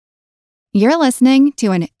You're listening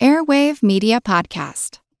to an Airwave Media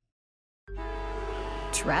Podcast.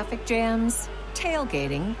 Traffic jams,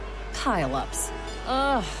 tailgating, pile-ups.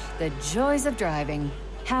 Ugh, the joys of driving.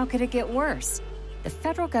 How could it get worse? The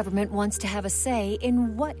federal government wants to have a say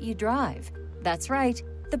in what you drive. That's right.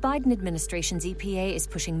 The Biden administration's EPA is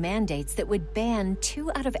pushing mandates that would ban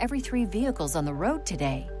 2 out of every 3 vehicles on the road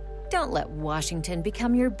today. Don't let Washington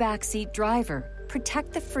become your backseat driver.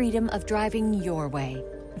 Protect the freedom of driving your way.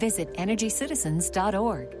 Visit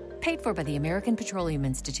EnergyCitizens.org. Paid for by the American Petroleum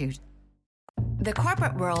Institute. The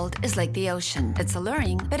corporate world is like the ocean. It's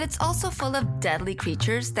alluring, but it's also full of deadly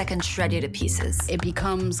creatures that can shred you to pieces. It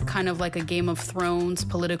becomes kind of like a Game of Thrones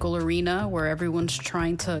political arena where everyone's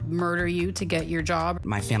trying to murder you to get your job.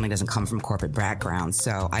 My family doesn't come from corporate background,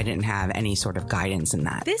 so I didn't have any sort of guidance in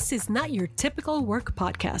that. This is not your typical work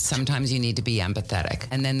podcast. Sometimes you need to be empathetic.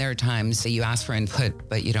 And then there are times that you ask for input,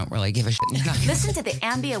 but you don't really give a shit. Listen to the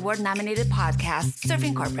Ambie Award-nominated podcast,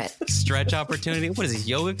 Surfing Corporate. Stretch opportunity? What is this,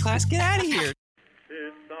 yoga class? Get out of here.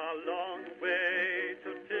 It's a long way to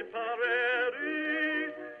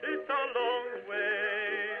Tipperary. It's a long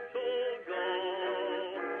way to go.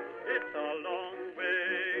 It's a long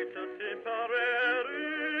way to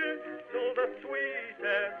Tipperary, to the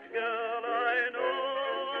sweetest girl I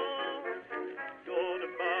know.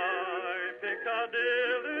 Goodbye,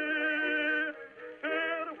 Piccadilly.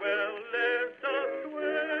 Farewell, Leicester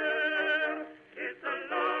Square. It's a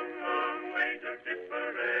long, long way to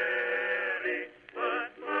Tipperary.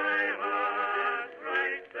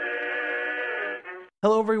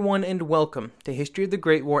 Hello everyone and welcome to History of the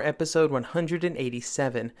Great War episode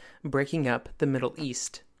 187, Breaking Up the Middle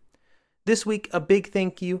East. This week, a big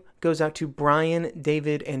thank you goes out to Brian,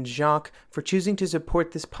 David, and Jacques for choosing to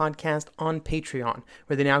support this podcast on Patreon,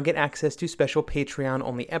 where they now get access to special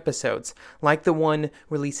Patreon-only episodes, like the one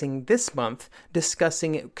releasing this month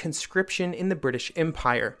discussing conscription in the British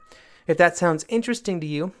Empire. If that sounds interesting to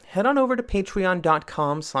you, head on over to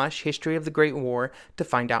patreon.com/historyofthegreatwar to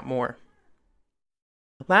find out more.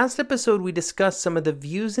 Last episode, we discussed some of the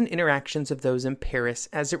views and interactions of those in Paris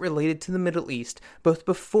as it related to the Middle East, both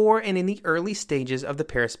before and in the early stages of the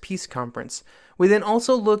Paris Peace Conference. We then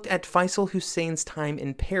also looked at Faisal Hussein's time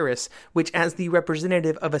in Paris, which as the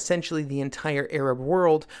representative of essentially the entire Arab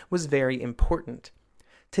world was very important.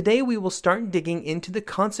 Today we will start digging into the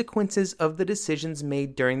consequences of the decisions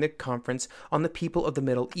made during the conference on the people of the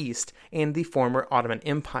Middle East and the former Ottoman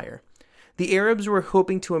Empire. The Arabs were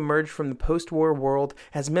hoping to emerge from the post-war world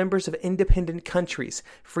as members of independent countries,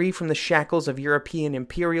 free from the shackles of European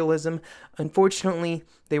imperialism. Unfortunately,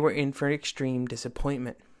 they were in for an extreme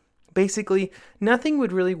disappointment. Basically, nothing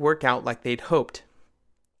would really work out like they'd hoped.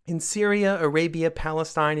 In Syria, Arabia,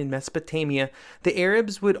 Palestine, and Mesopotamia, the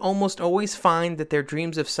Arabs would almost always find that their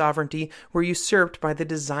dreams of sovereignty were usurped by the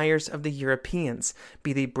desires of the Europeans,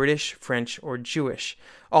 be they British, French, or Jewish.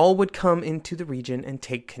 All would come into the region and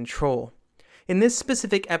take control. In this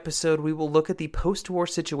specific episode, we will look at the post-war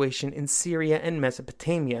situation in Syria and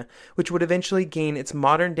Mesopotamia, which would eventually gain its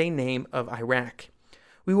modern-day name of Iraq.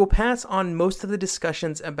 We will pass on most of the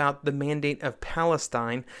discussions about the Mandate of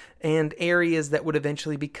Palestine and areas that would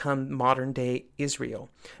eventually become modern-day Israel,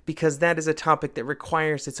 because that is a topic that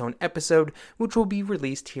requires its own episode, which will be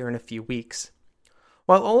released here in a few weeks.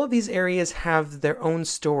 While all of these areas have their own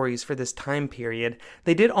stories for this time period,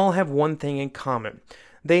 they did all have one thing in common.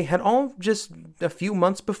 They had all just a few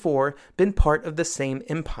months before been part of the same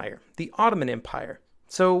empire, the Ottoman Empire.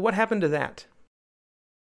 So what happened to that?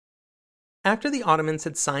 After the Ottomans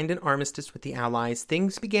had signed an armistice with the Allies,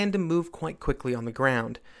 things began to move quite quickly on the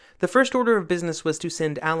ground. The first order of business was to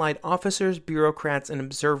send Allied officers, bureaucrats, and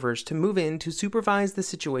observers to move in to supervise the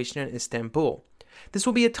situation in Istanbul. This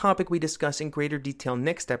will be a topic we discuss in greater detail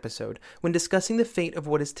next episode, when discussing the fate of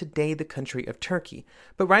what is today the country of Turkey.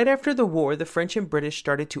 But right after the war, the French and British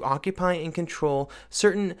started to occupy and control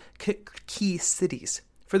certain key cities.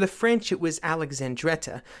 For the French, it was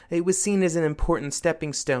Alexandretta. It was seen as an important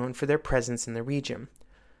stepping stone for their presence in the region.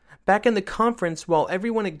 Back in the conference, while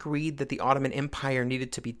everyone agreed that the Ottoman Empire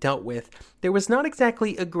needed to be dealt with, there was not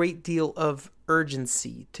exactly a great deal of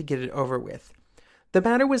urgency to get it over with. The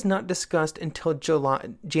matter was not discussed until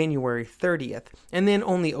January 30th, and then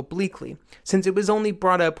only obliquely, since it was only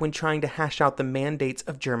brought up when trying to hash out the mandates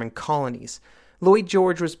of German colonies. Lloyd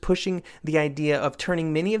George was pushing the idea of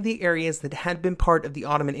turning many of the areas that had been part of the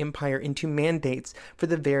Ottoman Empire into mandates for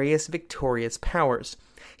the various victorious powers.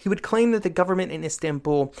 He would claim that the government in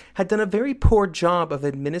Istanbul had done a very poor job of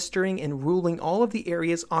administering and ruling all of the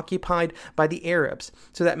areas occupied by the Arabs,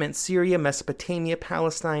 so that meant Syria, Mesopotamia,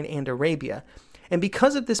 Palestine, and Arabia. And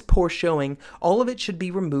because of this poor showing, all of it should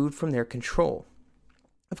be removed from their control.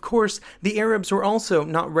 Of course, the Arabs were also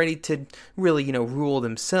not ready to really, rule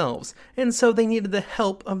themselves, and so they needed the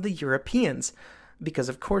help of the Europeans, because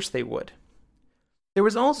of course they would. There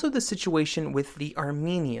was also the situation with the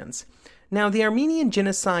Armenians. Now, the Armenian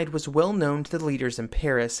genocide was well known to the leaders in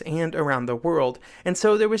Paris and around the world, and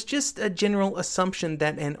so there was just a general assumption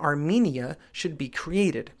that an Armenia should be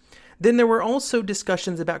created. Then there were also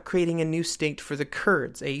discussions about creating a new state for the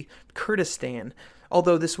Kurds, a Kurdistan,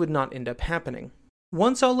 although this would not end up happening.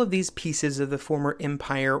 Once all of these pieces of the former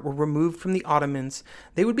empire were removed from the Ottomans,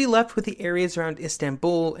 they would be left with the areas around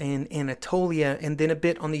Istanbul and Anatolia, and then a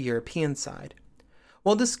bit on the European side.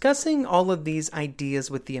 While discussing all of these ideas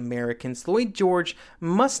with the Americans, Lloyd George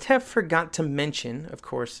must have forgot to mention, of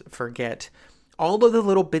course, forget, all of the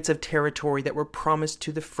little bits of territory that were promised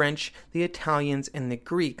to the French, the Italians, and the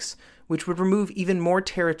Greeks, which would remove even more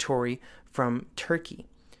territory from Turkey.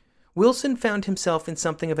 Wilson found himself in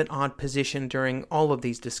something of an odd position during all of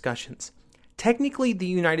these discussions. Technically, the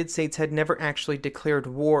United States had never actually declared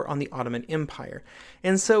war on the Ottoman Empire,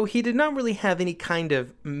 and so he did not really have any kind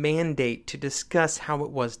of mandate to discuss how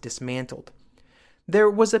it was dismantled. There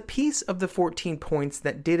was a piece of the 14 points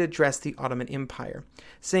that did address the Ottoman Empire,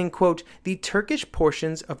 saying, quote, "The Turkish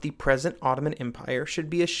portions of the present Ottoman Empire should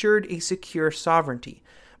be assured a secure sovereignty,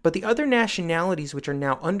 but the other nationalities which are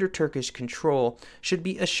now under Turkish control should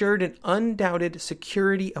be assured an undoubted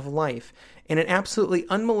security of life and an absolutely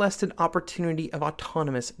unmolested opportunity of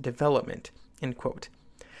autonomous development." End quote.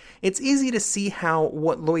 It's easy to see how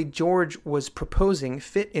what Lloyd George was proposing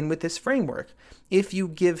fit in with this framework, if you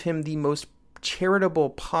give him the most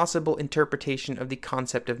charitable possible interpretation of the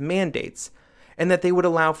concept of mandates, and that they would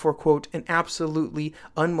allow for, quote, "an absolutely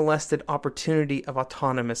unmolested opportunity of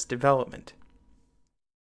autonomous development."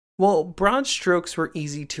 Well, broad strokes were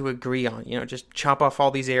easy to agree on, just chop off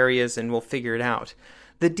all these areas and we'll figure it out.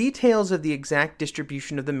 The details of the exact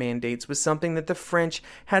distribution of the mandates was something that the French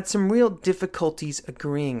had some real difficulties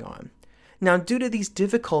agreeing on. Now, due to these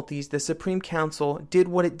difficulties, the Supreme Council did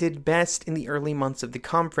what it did best in the early months of the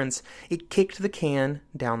conference. It kicked the can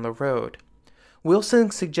down the road. Wilson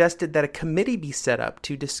suggested that a committee be set up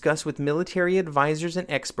to discuss with military advisors and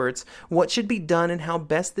experts what should be done and how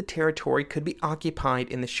best the territory could be occupied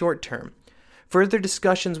in the short term. Further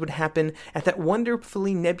discussions would happen at that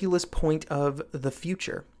wonderfully nebulous point of the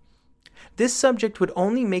future. This subject would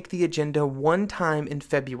only make the agenda one time in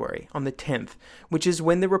February, on the 10th, which is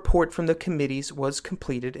when the report from the committees was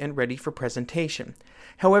completed and ready for presentation.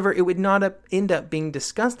 However, it would not end up being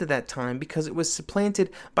discussed at that time because it was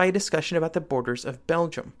supplanted by a discussion about the borders of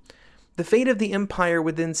Belgium. The fate of the empire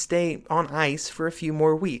would then stay on ice for a few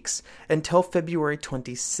more weeks, until February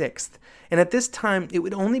 26th, and at this time it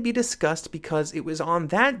would only be discussed because it was on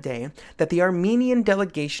that day that the Armenian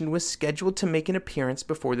delegation was scheduled to make an appearance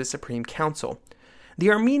before the Supreme Council.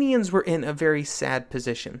 The Armenians were in a very sad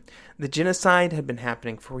position. The genocide had been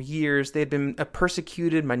happening for years, they had been a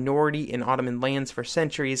persecuted minority in Ottoman lands for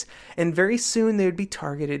centuries, and very soon they would be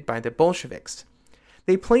targeted by the Bolsheviks.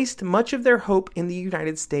 They placed much of their hope in the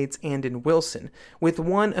United States and in Wilson, with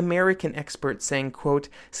one American expert saying, quote,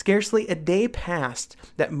 "Scarcely a day passed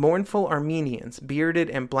that mournful Armenians, bearded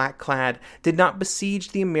and black-clad, did not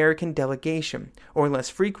besiege the American delegation, or less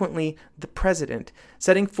frequently the president,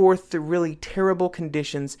 setting forth the really terrible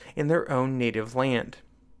conditions in their own native land."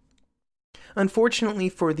 Unfortunately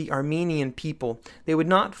for the Armenian people, they would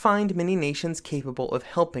not find many nations capable of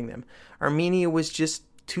helping them. Armenia was just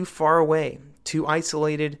too far away, too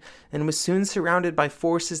isolated, and was soon surrounded by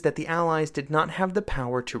forces that the Allies did not have the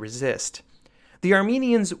power to resist. The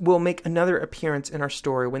Armenians will make another appearance in our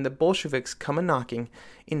story when the Bolsheviks come a-knocking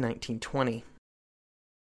in 1920.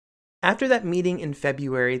 After that meeting in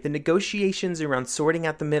February, the negotiations around sorting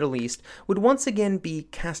out the Middle East would once again be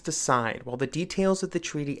cast aside, while the details of the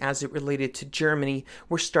treaty as it related to Germany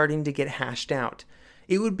were starting to get hashed out.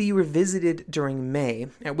 It would be revisited during May,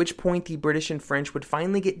 at which point the British and French would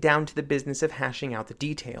finally get down to the business of hashing out the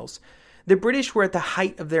details. The British were at the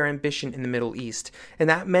height of their ambition in the Middle East, and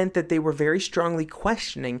that meant that they were very strongly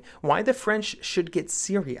questioning why the French should get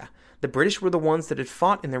Syria. The British were the ones that had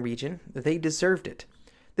fought in the region. They deserved it.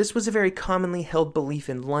 This was a very commonly held belief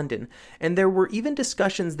in London, and there were even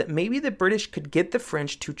discussions that maybe the British could get the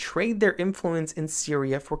French to trade their influence in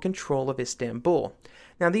Syria for control of Istanbul.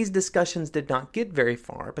 Now, these discussions did not get very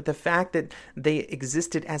far, but the fact that they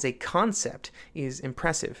existed as a concept is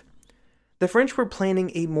impressive. The French were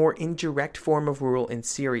planning a more indirect form of rule in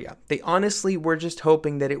Syria. They honestly were just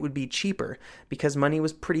hoping that it would be cheaper, because money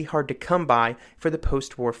was pretty hard to come by for the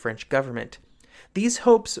post-war French government. These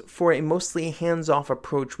hopes for a mostly hands-off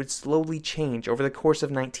approach would slowly change over the course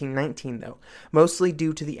of 1919, though, mostly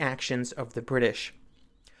due to the actions of the British.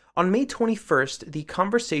 On May 21st, the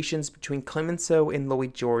conversations between Clemenceau and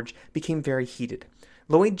Lloyd George became very heated.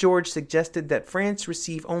 Lloyd George suggested that France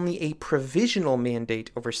receive only a provisional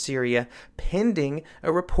mandate over Syria, pending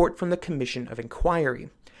a report from the Commission of Inquiry.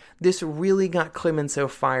 This really got Clemenceau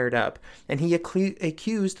fired up, and he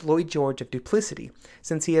accused Lloyd George of duplicity,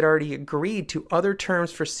 since he had already agreed to other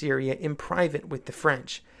terms for Syria in private with the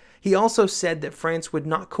French. He also said that France would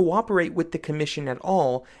not cooperate with the Commission at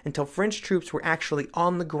all until French troops were actually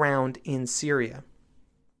on the ground in Syria.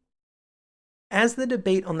 As the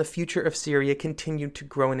debate on the future of Syria continued to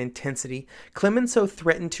grow in intensity, Clemenceau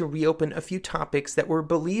threatened to reopen a few topics that were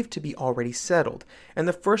believed to be already settled, and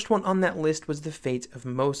the first one on that list was the fate of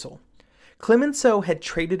Mosul. Clemenceau had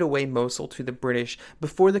traded away Mosul to the British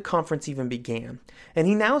before the conference even began, and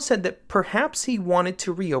he now said that perhaps he wanted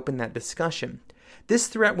to reopen that discussion. This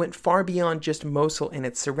threat went far beyond just Mosul and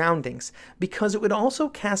its surroundings, because it would also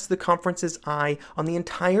cast the conference's eye on the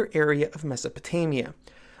entire area of Mesopotamia.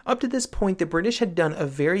 Up to this point, the British had done a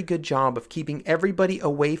very good job of keeping everybody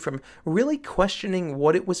away from really questioning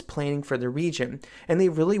what it was planning for the region, and they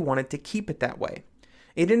really wanted to keep it that way.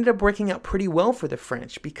 It ended up working out pretty well for the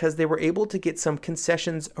French because they were able to get some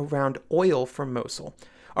concessions around oil from Mosul.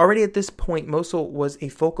 Already at this point, Mosul was a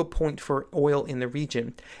focal point for oil in the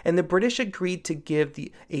region, and the British agreed to give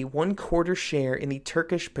a 1/4 share in the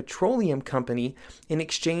Turkish Petroleum Company in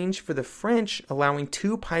exchange for the French allowing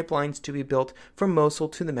 2 pipelines to be built from Mosul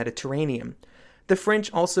to the Mediterranean. The French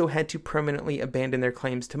also had to permanently abandon their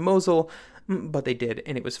claims to Mosul, but they did,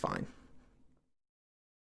 and it was fine.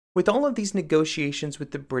 With all of these negotiations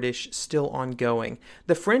with the British still ongoing,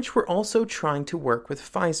 the French were also trying to work with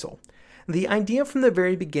Faisal. The idea from the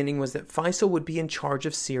very beginning was that Faisal would be in charge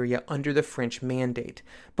of Syria under the French mandate,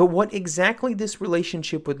 but what exactly this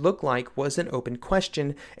relationship would look like was an open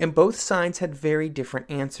question, and both sides had very different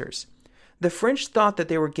answers. The French thought that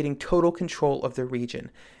they were getting total control of the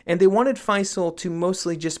region, and they wanted Faisal to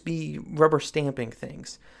mostly just be rubber stamping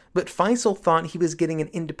things. But Faisal thought he was getting an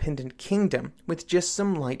independent kingdom with just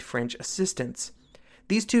some light French assistance.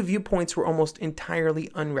 These two viewpoints were almost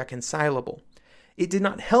entirely unreconcilable. It did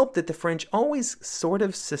not help that the French always sort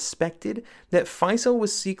of suspected that Faisal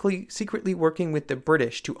was secretly working with the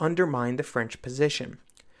British to undermine the French position.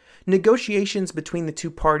 Negotiations between the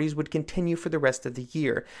two parties would continue for the rest of the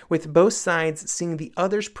year, with both sides seeing the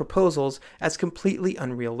other's proposals as completely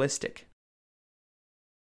unrealistic.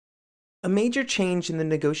 A major change in the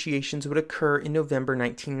negotiations would occur in November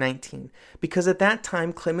 1919, because at that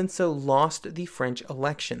time Clemenceau lost the French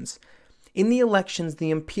elections. In the elections, the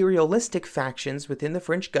imperialistic factions within the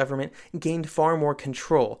French government gained far more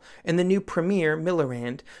control, and the new premier,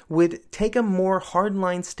 Millerand, would take a more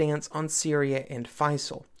hardline stance on Syria and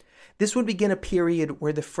Faisal. This would begin a period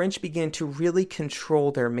where the French began to really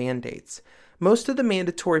control their mandates. Most of the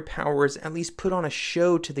mandatory powers at least put on a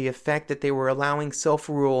show to the effect that they were allowing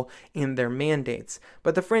self-rule in their mandates,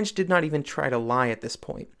 but the French did not even try to lie at this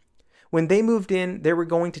point. When they moved in, they were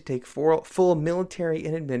going to take full military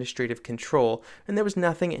and administrative control, and there was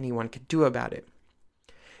nothing anyone could do about it.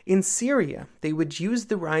 In Syria, they would use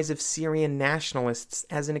the rise of Syrian nationalists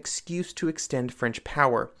as an excuse to extend French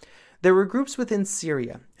power. There were groups within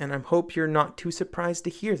Syria, and I hope you're not too surprised to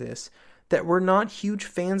hear this, that were not huge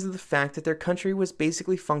fans of the fact that their country was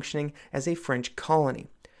basically functioning as a French colony.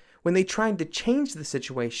 When they tried to change the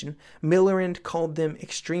situation, Millerand called them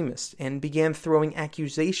extremists and began throwing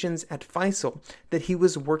accusations at Faisal that he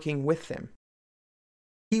was working with them.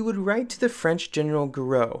 He would write to the French General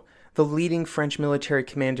Gouraud, the leading French military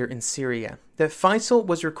commander in Syria, that Faisal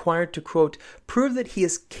was required to, quote, prove that he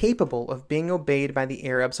is capable of being obeyed by the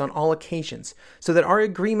Arabs on all occasions, so that our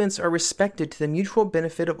agreements are respected to the mutual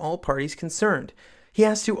benefit of all parties concerned. He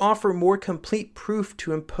has to offer more complete proof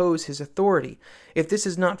to impose his authority. If this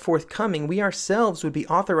is not forthcoming, we ourselves would be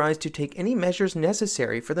authorized to take any measures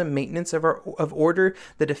necessary for the maintenance of order,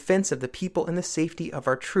 the defense of the people, and the safety of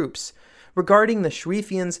our troops. Regarding the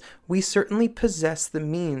Sharifians, we certainly possess the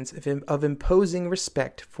means of imposing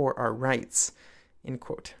respect for our rights. End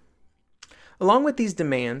quote. Along with these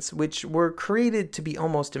demands, which were created to be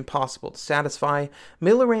almost impossible to satisfy,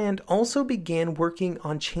 Millerand also began working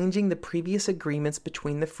on changing the previous agreements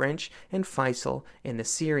between the French and Faisal and the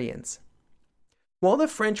Syrians. While the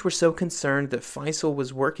French were so concerned that Faisal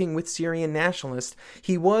was working with Syrian nationalists,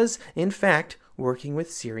 he was, in fact, working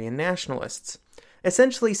with Syrian nationalists.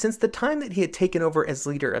 Essentially, since the time that he had taken over as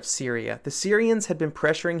leader of Syria, the Syrians had been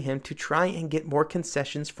pressuring him to try and get more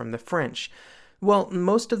concessions from the French. Well,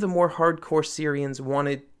 most of the more hardcore Syrians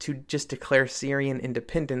wanted to just declare Syrian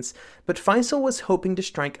independence, but Faisal was hoping to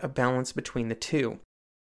strike a balance between the two.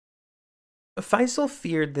 Faisal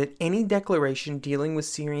feared that any declaration dealing with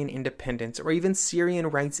Syrian independence or even Syrian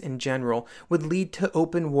rights in general would lead to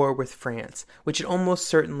open war with France, which it almost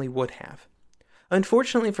certainly would have.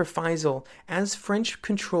 Unfortunately for Faisal, as French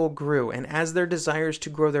control grew and as their desires to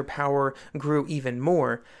grow their power grew even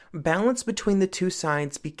more, balance between the two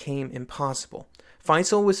sides became impossible.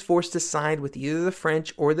 Faisal was forced to side with either the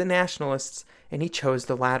French or the nationalists, and he chose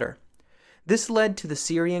the latter. This led to the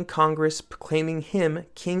Syrian Congress proclaiming him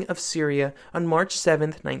King of Syria on March 7,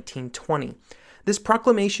 1920. This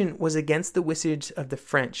proclamation was against the wishes of the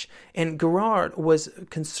French, and Guerard was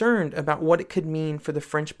concerned about what it could mean for the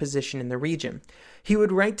French position in the region. He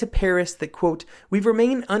would write to Paris that, quote, "We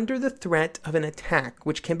remain under the threat of an attack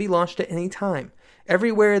which can be launched at any time.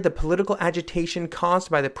 Everywhere the political agitation caused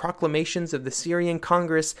by the proclamations of the Syrian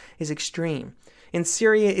Congress is extreme. In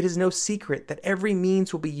Syria, it is no secret that every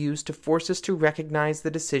means will be used to force us to recognize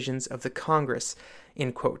the decisions of the Congress."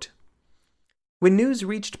 End quote. When news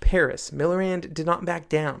reached Paris, Millerand did not back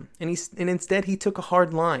down, and instead he took a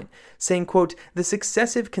hard line, saying, quote, "The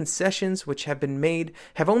successive concessions which have been made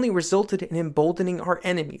have only resulted in emboldening our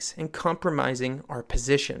enemies and compromising our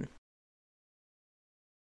position."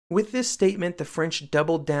 With this statement, the French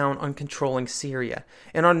doubled down on controlling Syria,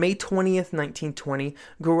 and on May 20th, 1920,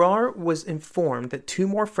 Guerard was informed that 2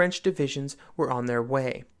 more French divisions were on their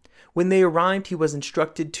way. When they arrived, he was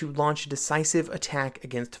instructed to launch a decisive attack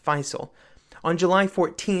against Faisal. On July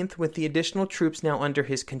 14th, with the additional troops now under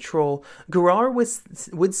his control, Guerard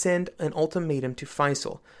would send an ultimatum to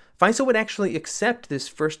Faisal. Faisal would actually accept this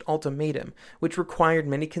first ultimatum, which required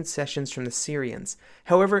many concessions from the Syrians.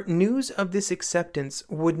 However, news of this acceptance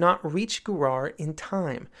would not reach Guerard in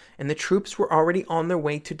time, and the troops were already on their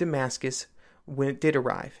way to Damascus when it did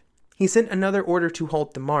arrive. He sent another order to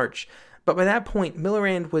halt the march, but by that point,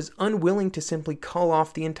 Millerand was unwilling to simply call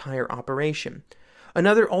off the entire operation.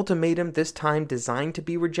 Another ultimatum, this time designed to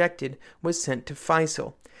be rejected, was sent to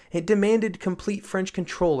Faisal. It demanded complete French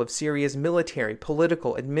control of Syria's military,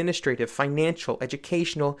 political, administrative, financial,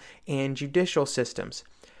 educational, and judicial systems.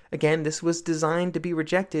 Again, this was designed to be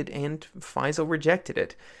rejected, and Faisal rejected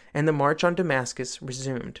it, and the march on Damascus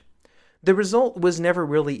resumed. The result was never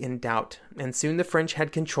really in doubt, and soon the French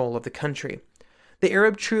had control of the country. The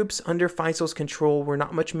Arab troops under Faisal's control were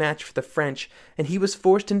not much match for the French, and he was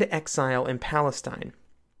forced into exile in Palestine.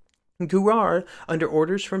 Guerard, under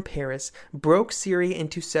orders from Paris, broke Syria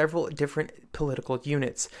into several different political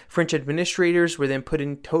units. French administrators were then put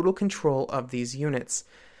in total control of these units.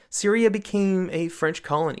 Syria became a French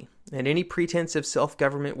colony, and any pretense of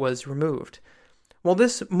self-government was removed. While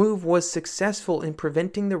this move was successful in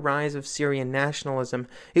preventing the rise of Syrian nationalism,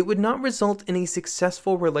 it would not result in a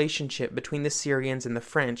successful relationship between the Syrians and the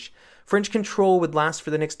French. French control would last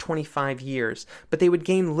for the next 25 years, but they would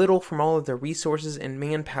gain little from all of the resources and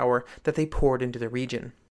manpower that they poured into the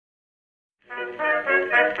region.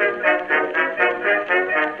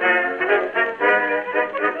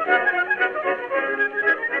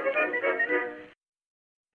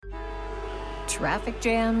 Traffic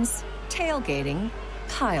jams, tailgating,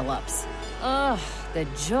 pileups. Ugh, the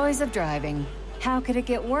joys of driving. How could it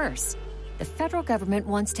get worse? The federal government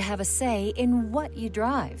wants to have a say in what you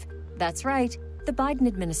drive. That's right. The Biden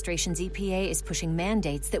administration's EPA is pushing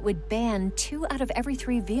mandates that would ban 2 out of every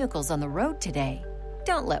 3 vehicles on the road today.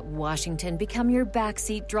 Don't let Washington become your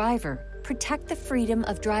backseat driver. Protect the freedom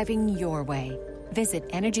of driving your way. Visit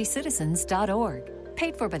EnergyCitizens.org.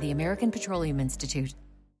 Paid for by the American Petroleum Institute.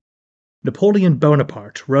 Napoleon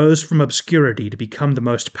Bonaparte rose from obscurity to become the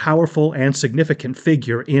most powerful and significant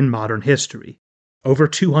figure in modern history. Over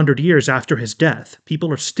 200 years after his death,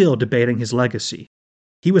 people are still debating his legacy.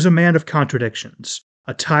 He was a man of contradictions,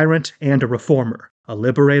 a tyrant and a reformer, a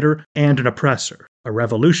liberator and an oppressor, a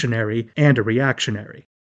revolutionary and a reactionary.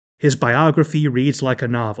 His biography reads like a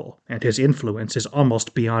novel, and his influence is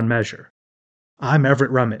almost beyond measure. I'm Everett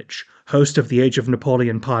Rummage, host of the Age of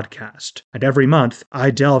Napoleon podcast, and every month I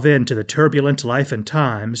delve into the turbulent life and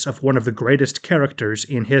times of one of the greatest characters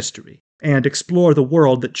in history, and explore the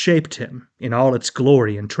world that shaped him in all its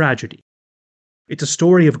glory and tragedy. It's a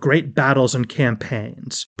story of great battles and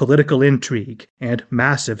campaigns, political intrigue, and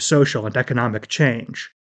massive social and economic change.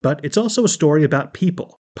 But it's also a story about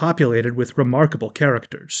people, populated with remarkable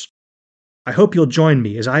characters. I hope you'll join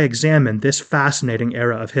me as I examine this fascinating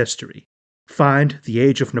era of history. Find The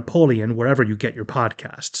Age of Napoleon wherever you get your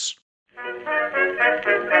podcasts.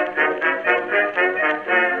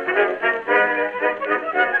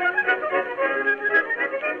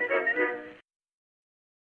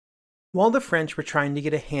 While the French were trying to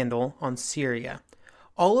get a handle on Syria,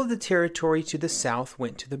 all of the territory to the south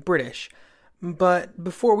went to the British. But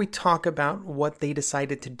before we talk about what they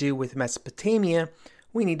decided to do with Mesopotamia,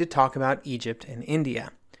 we need to talk about Egypt and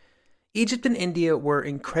India. Egypt and India were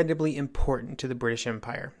incredibly important to the British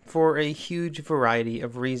Empire for a huge variety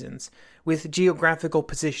of reasons, with geographical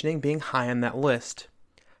positioning being high on that list.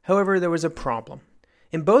 However, there was a problem.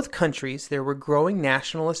 In both countries, there were growing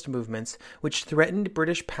nationalist movements which threatened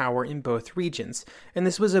British power in both regions, and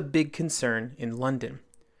this was a big concern in London.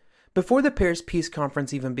 Before the Paris Peace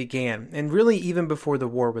Conference even began, and really even before the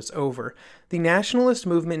war was over, the nationalist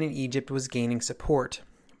movement in Egypt was gaining support.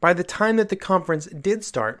 By the time that the conference did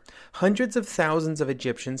start, hundreds of thousands of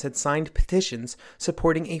Egyptians had signed petitions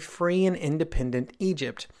supporting a free and independent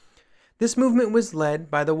Egypt. This movement was led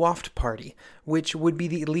by the Wafd Party, which would be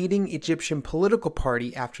the leading Egyptian political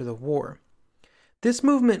party after the war. This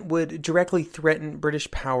movement would directly threaten British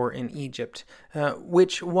power in Egypt,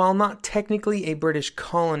 which, while not technically a British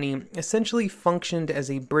colony, essentially functioned as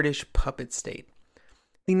a British puppet state.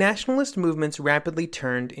 The nationalist movements rapidly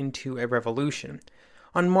turned into a revolution.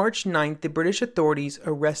 On March 9th, the British authorities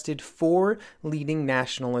arrested 4 leading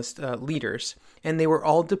nationalist leaders, and they were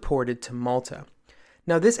all deported to Malta.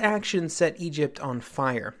 Now, this action set Egypt on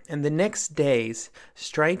fire, and the next days,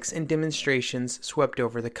 strikes and demonstrations swept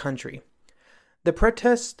over the country. The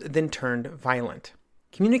protests then turned violent.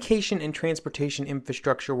 Communication and transportation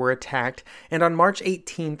infrastructure were attacked, and on March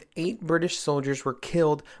 18th, 8 British soldiers were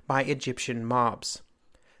killed by Egyptian mobs.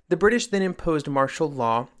 The British then imposed martial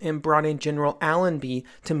law and brought in General Allenby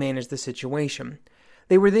to manage the situation.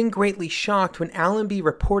 They were then greatly shocked when Allenby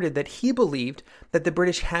reported that he believed that the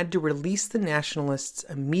British had to release the nationalists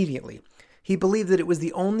immediately. He believed that it was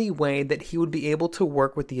the only way that he would be able to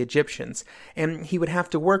work with the Egyptians, and he would have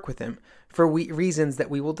to work with them for reasons that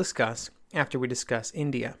we will discuss after we discuss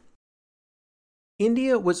India.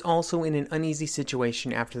 India was also in an uneasy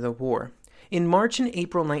situation after the war. In March and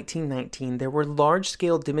April 1919, there were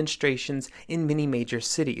large-scale demonstrations in many major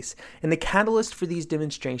cities, and the catalyst for these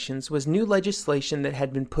demonstrations was new legislation that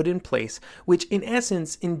had been put in place, which in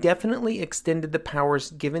essence indefinitely extended the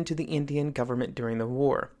powers given to the Indian government during the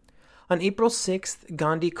war. On April 6th,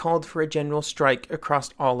 Gandhi called for a general strike across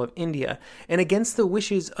all of India, and against the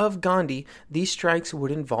wishes of Gandhi, these strikes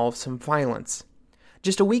would involve some violence.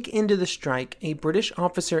 Just a week into the strike, a British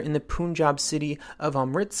officer in the Punjab city of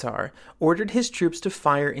Amritsar ordered his troops to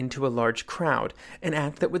fire into a large crowd, an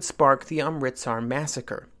act that would spark the Amritsar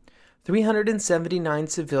massacre. 379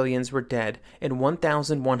 civilians were dead and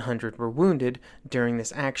 1,100 were wounded during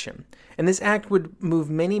this action. And this act would move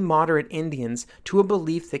many moderate Indians to a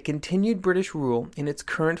belief that continued British rule in its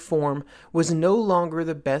current form was no longer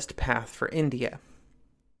the best path for India.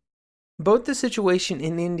 Both the situation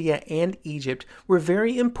in India and Egypt were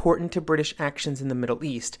very important to British actions in the Middle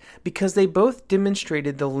East because they both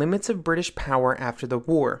demonstrated the limits of British power after the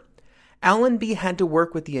war. Allenby had to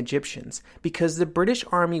work with the Egyptians because the British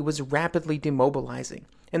army was rapidly demobilizing,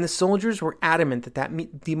 and the soldiers were adamant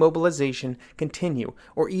that demobilization continue,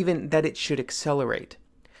 or even that it should accelerate.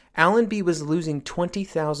 Allenby was losing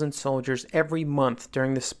 20,000 soldiers every month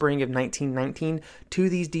during the spring of 1919 to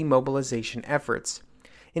these demobilization efforts.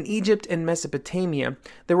 In Egypt and Mesopotamia,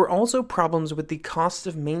 there were also problems with the costs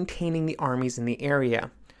of maintaining the armies in the area.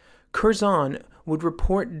 Curzon would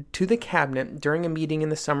report to the cabinet during a meeting in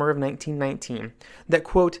the summer of 1919 that,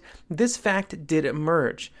 quote, "This fact did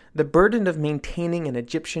emerge. The burden of maintaining an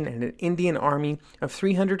Egyptian and an Indian army of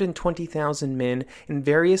 320,000 men in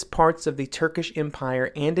various parts of the Turkish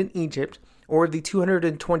Empire and in Egypt, or the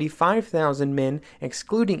 225,000 men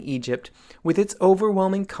excluding Egypt, with its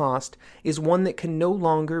overwhelming cost, is one that can no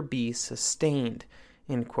longer be sustained."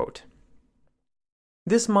 End quote.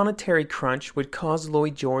 This monetary crunch would cause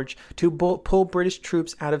Lloyd George to pull British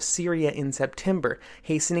troops out of Syria in September,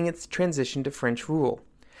 hastening its transition to French rule.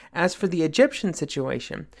 As for the Egyptian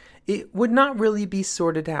situation, it would not really be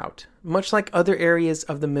sorted out, much like other areas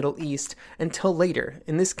of the Middle East, until later,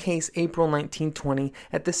 in this case April 1920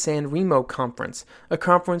 at the San Remo Conference, a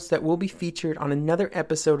conference that will be featured on another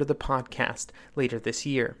episode of the podcast later this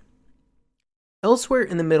year. Elsewhere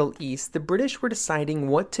in the Middle East, the British were deciding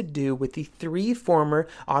what to do with the 3 former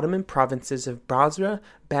Ottoman provinces of Basra,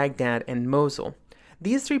 Baghdad, and Mosul.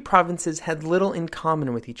 These 3 provinces had little in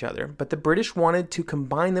common with each other, but the British wanted to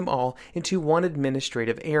combine them all into one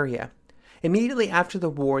administrative area. Immediately after the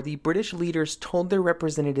war, the British leaders told their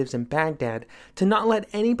representatives in Baghdad to not let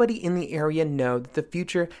anybody in the area know that the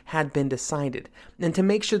future had been decided, and to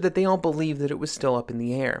make sure that they all believed that it was still up in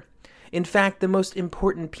the air. In fact, the most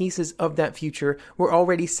important pieces of that future were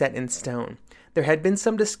already set in stone. There had been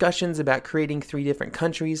some discussions about creating 3 different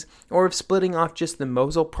countries, or of splitting off just the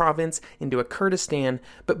Mosul province into a Kurdistan,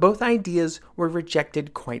 but both ideas were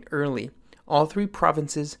rejected quite early. all three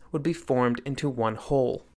provinces would be formed into one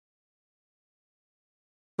whole.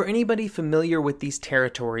 For anybody familiar with these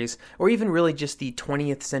territories, or even really just the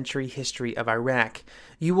 20th century history of Iraq,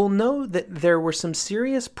 you will know that there were some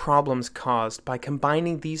serious problems caused by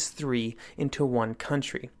combining these three into one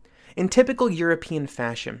country. In typical European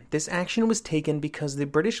fashion, this action was taken because the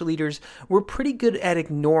British leaders were pretty good at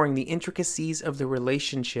ignoring the intricacies of the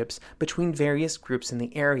relationships between various groups in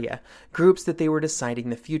the area, groups that they were deciding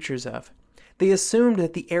the futures of. They assumed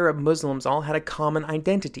that the Arab Muslims all had a common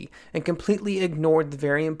identity and completely ignored the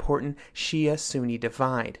very important Shia-Sunni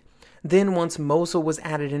divide. Then, once Mosul was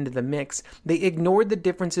added into the mix, they ignored the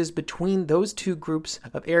differences between those two groups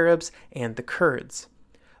of Arabs and the Kurds.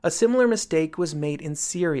 A similar mistake was made in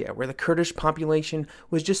Syria, where the Kurdish population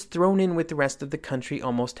was just thrown in with the rest of the country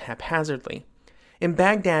almost haphazardly. In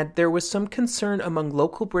Baghdad, there was some concern among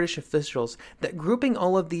local British officials that grouping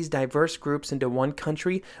all of these diverse groups into one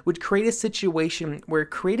country would create a situation where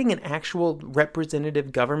creating an actual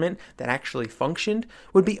representative government that actually functioned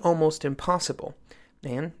would be almost impossible.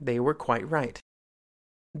 And they were quite right.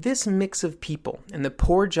 This mix of people and the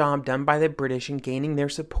poor job done by the British in gaining their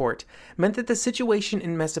support meant that the situation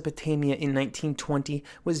in Mesopotamia in 1920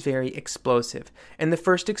 was very explosive, and the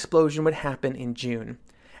first explosion would happen in June.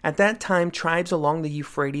 At that time, tribes along the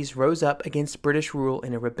Euphrates rose up against British rule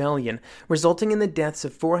in a rebellion, resulting in the deaths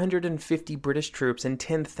of 450 British troops and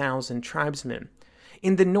 10,000 tribesmen.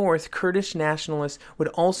 In the north, Kurdish nationalists would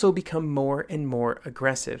also become more and more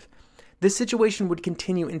aggressive. This situation would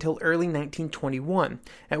continue until early 1921,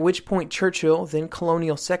 at which point Churchill, then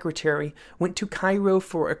colonial secretary, went to Cairo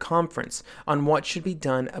for a conference on what should be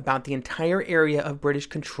done about the entire area of British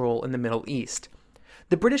control in the Middle East.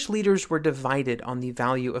 The British leaders were divided on the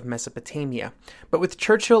value of Mesopotamia, but with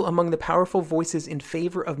Churchill among the powerful voices in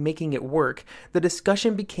favor of making it work, the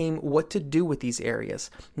discussion became what to do with these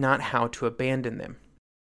areas, not how to abandon them.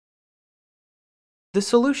 The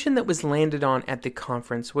solution that was landed on at the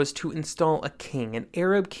conference was to install a king, an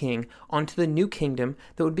Arab king, onto the new kingdom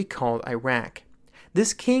that would be called Iraq.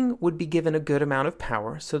 This king would be given a good amount of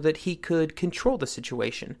power so that he could control the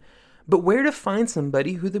situation. But where to find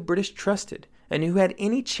somebody who the British trusted and who had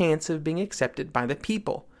any chance of being accepted by the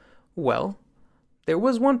people? Well, there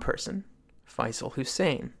was one person, Faisal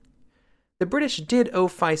Hussein. The British did owe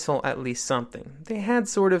Faisal at least something. They had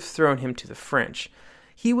sort of thrown him to the French.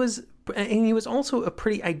 He was also a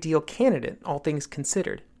pretty ideal candidate, all things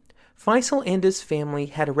considered. Faisal and his family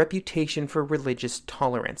had a reputation for religious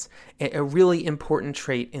tolerance, a really important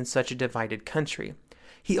trait in such a divided country.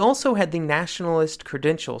 He also had the nationalist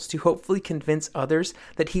credentials to hopefully convince others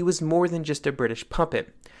that he was more than just a British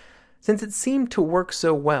puppet. Since it seemed to work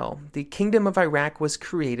so well, the Kingdom of Iraq was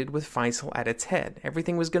created with Faisal at its head.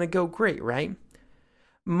 Everything was going to go great, right?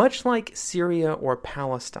 Much like Syria or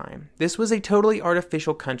Palestine, this was a totally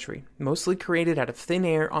artificial country, mostly created out of thin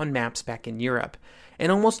air on maps back in Europe.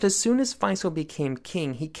 And almost as soon as Faisal became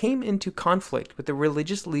king, he came into conflict with the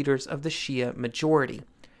religious leaders of the Shia majority.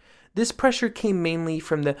 This pressure came mainly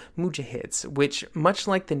from the Mujahids, which, much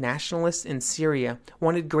like the nationalists in Syria,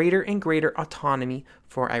 wanted greater and greater autonomy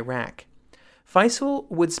for Iraq. Faisal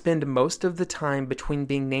would spend most of the time between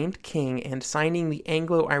being named king and signing the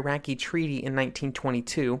Anglo-Iraqi Treaty in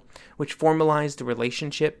 1922, which formalized the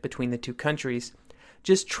relationship between the two countries,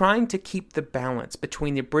 just trying to keep the balance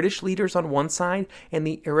between the British leaders on one side and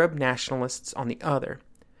the Arab nationalists on the other.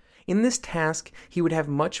 In this task, he would have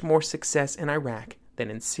much more success in Iraq than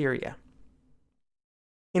in Syria.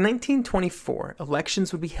 In 1924,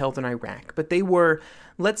 elections would be held in Iraq, but they were,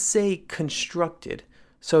 let's say, constructed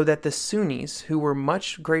so that the Sunnis, who were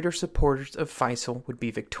much greater supporters of Faisal, would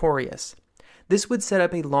be victorious. This would set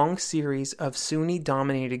up a long series of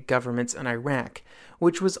Sunni-dominated governments in Iraq,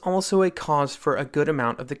 which was also a cause for a good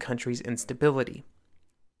amount of the country's instability.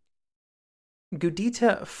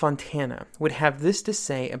 Giuditta Fontana would have this to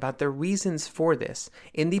say about the reasons for this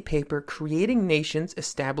in the paper Creating Nations,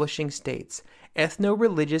 Establishing States,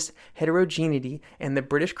 Ethno-Religious Heterogeneity and the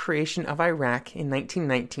British Creation of Iraq in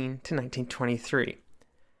 1919 to 1923.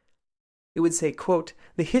 It would say, quote,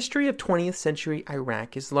 "The history of 20th century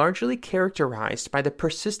Iraq is largely characterized by the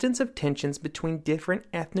persistence of tensions between different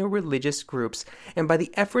ethno-religious groups and by the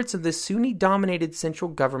efforts of the Sunni-dominated central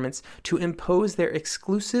governments to impose their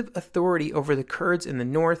exclusive authority over the Kurds in the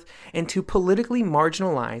north and to politically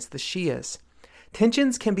marginalize the Shias.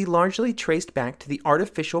 Tensions can be largely traced back to the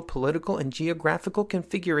artificial political and geographical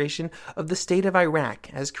configuration of the state of Iraq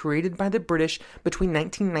as created by the British between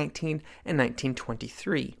 1919 and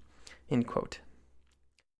 1923. End quote.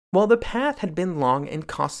 While the path had been long and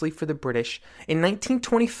costly for the British, in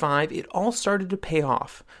 1925 it all started to pay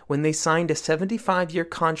off when they signed a 75-year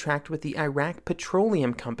contract with the Iraq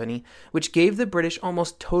Petroleum Company, which gave the British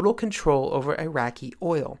almost total control over Iraqi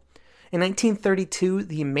oil. In 1932,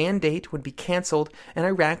 the mandate would be cancelled and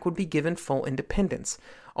Iraq would be given full independence,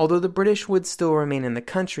 although the British would still remain in the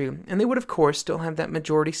country, and they would of course still have that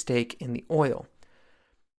majority stake in the oil.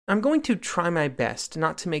 I'm going to try my best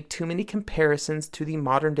not to make too many comparisons to the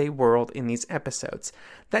modern-day world in these episodes.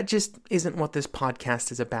 That just isn't what this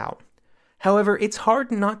podcast is about. However, it's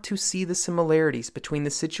hard not to see the similarities between the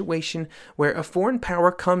situation where a foreign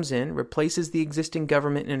power comes in, replaces the existing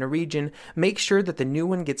government in a region, makes sure that the new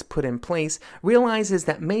one gets put in place, realizes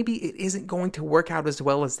that maybe it isn't going to work out as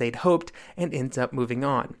well as they'd hoped, and ends up moving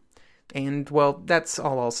on. And, well, that's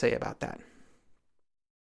all I'll say about that.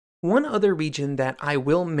 One other region that I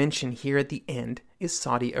will mention here at the end is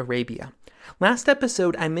Saudi Arabia. Last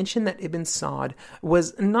episode, I mentioned that Ibn Saud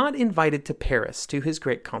was not invited to Paris, to his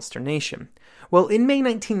great consternation. Well, in May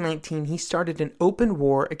 1919, he started an open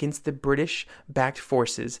war against the British-backed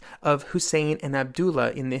forces of Hussein and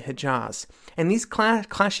Abdullah in the Hejaz, and these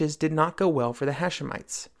clashes did not go well for the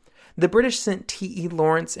Hashemites. The British sent T.E.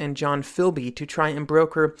 Lawrence and John Philby to try and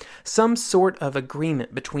broker some sort of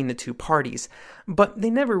agreement between the two parties, but they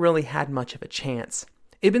never really had much of a chance.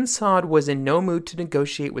 Ibn Saud was in no mood to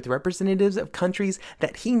negotiate with representatives of countries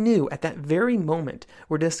that he knew at that very moment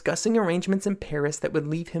were discussing arrangements in Paris that would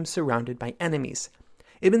leave him surrounded by enemies.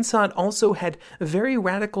 Ibn Saud also had very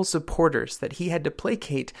radical supporters that he had to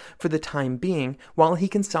placate for the time being while he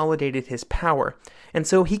consolidated his power, and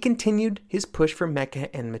so he continued his push for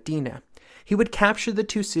Mecca and Medina. He would capture the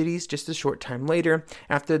two cities just a short time later,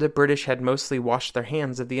 after the British had mostly washed their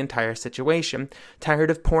hands of the entire situation,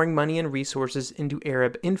 tired of pouring money and resources into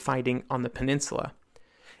Arab infighting on the peninsula.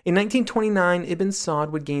 In 1929, Ibn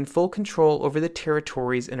Saud would gain full control over the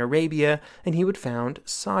territories in Arabia, and he would found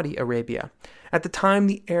Saudi Arabia. At the time,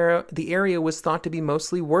 the area was thought to be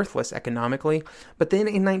mostly worthless economically, but then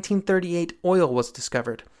in 1938, oil was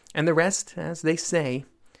discovered, and the rest, as they say,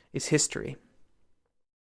 is history.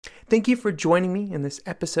 Thank you for joining me in this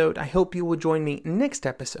episode. I hope you will join me next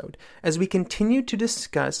episode as we continue to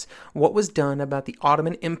discuss what was done about the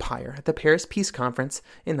Ottoman Empire at the Paris Peace Conference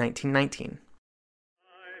in 1919.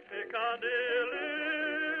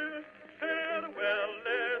 Farewell,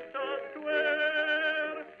 let us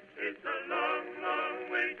swear. It's a long,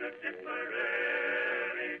 long way to Tipperary.